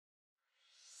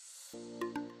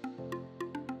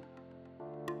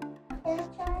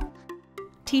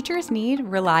Teachers need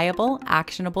reliable,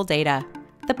 actionable data.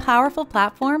 The powerful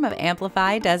platform of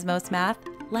Amplify Desmos Math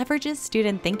leverages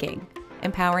student thinking,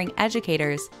 empowering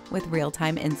educators with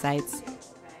real-time insights.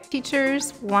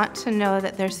 Teachers want to know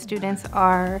that their students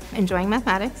are enjoying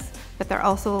mathematics, but they're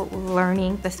also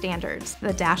learning the standards.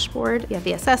 The dashboard, you have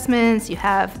the assessments, you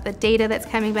have the data that's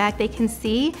coming back. They can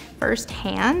see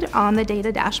firsthand on the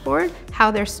data dashboard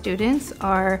how their students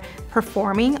are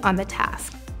performing on the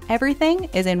task. Everything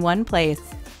is in one place,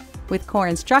 with core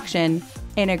instruction,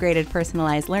 integrated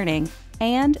personalized learning,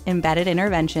 and embedded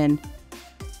intervention.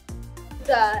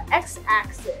 The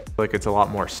x-axis. Like, it's a lot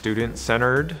more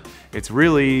student-centered. It's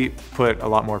really put a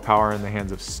lot more power in the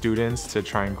hands of students to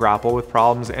try and grapple with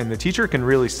problems, and the teacher can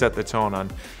really set the tone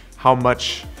on how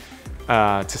much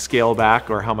to scale back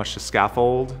or how much to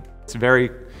scaffold. It's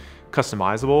very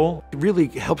customizable. It really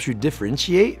helps you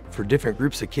differentiate for different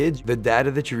groups of kids. The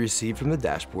data that you receive from the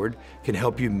dashboard can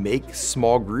help you make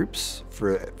small groups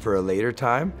for a later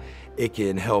time. It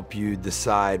can help you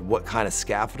decide what kind of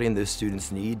scaffolding those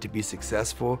students need to be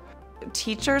successful.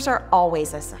 Teachers are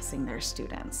always assessing their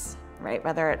students, right?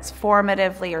 Whether it's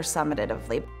formatively or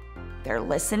summatively. They're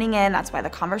listening in. That's why the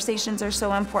conversations are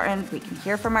so important. We can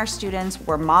hear from our students.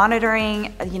 We're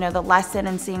monitoring, the lesson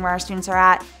and seeing where our students are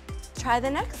at. Try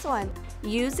the next one.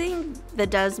 Using the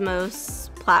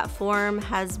Desmos platform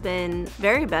has been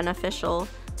very beneficial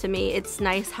to me. It's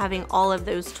nice having all of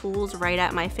those tools right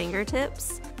at my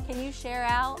fingertips. Can you share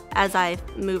out? As I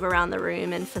move around the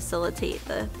room and facilitate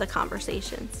the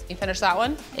conversations. You finish that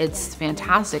one? It's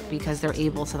fantastic because they're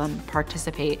able to then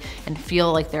participate and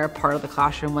feel like they're a part of the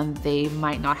classroom when they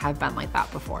might not have been like that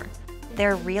before.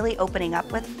 They're really opening up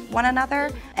with one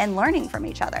another and learning from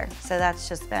each other. So that's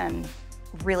just been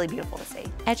really beautiful to see.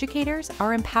 Educators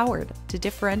are empowered to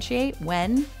differentiate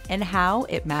when and how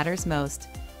it matters most,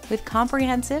 with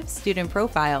comprehensive student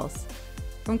profiles.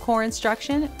 From core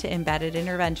instruction to embedded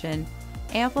intervention,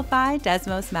 Amplify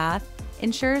Desmos Math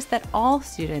ensures that all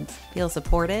students feel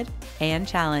supported and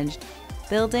challenged,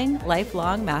 building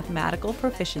lifelong mathematical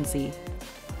proficiency.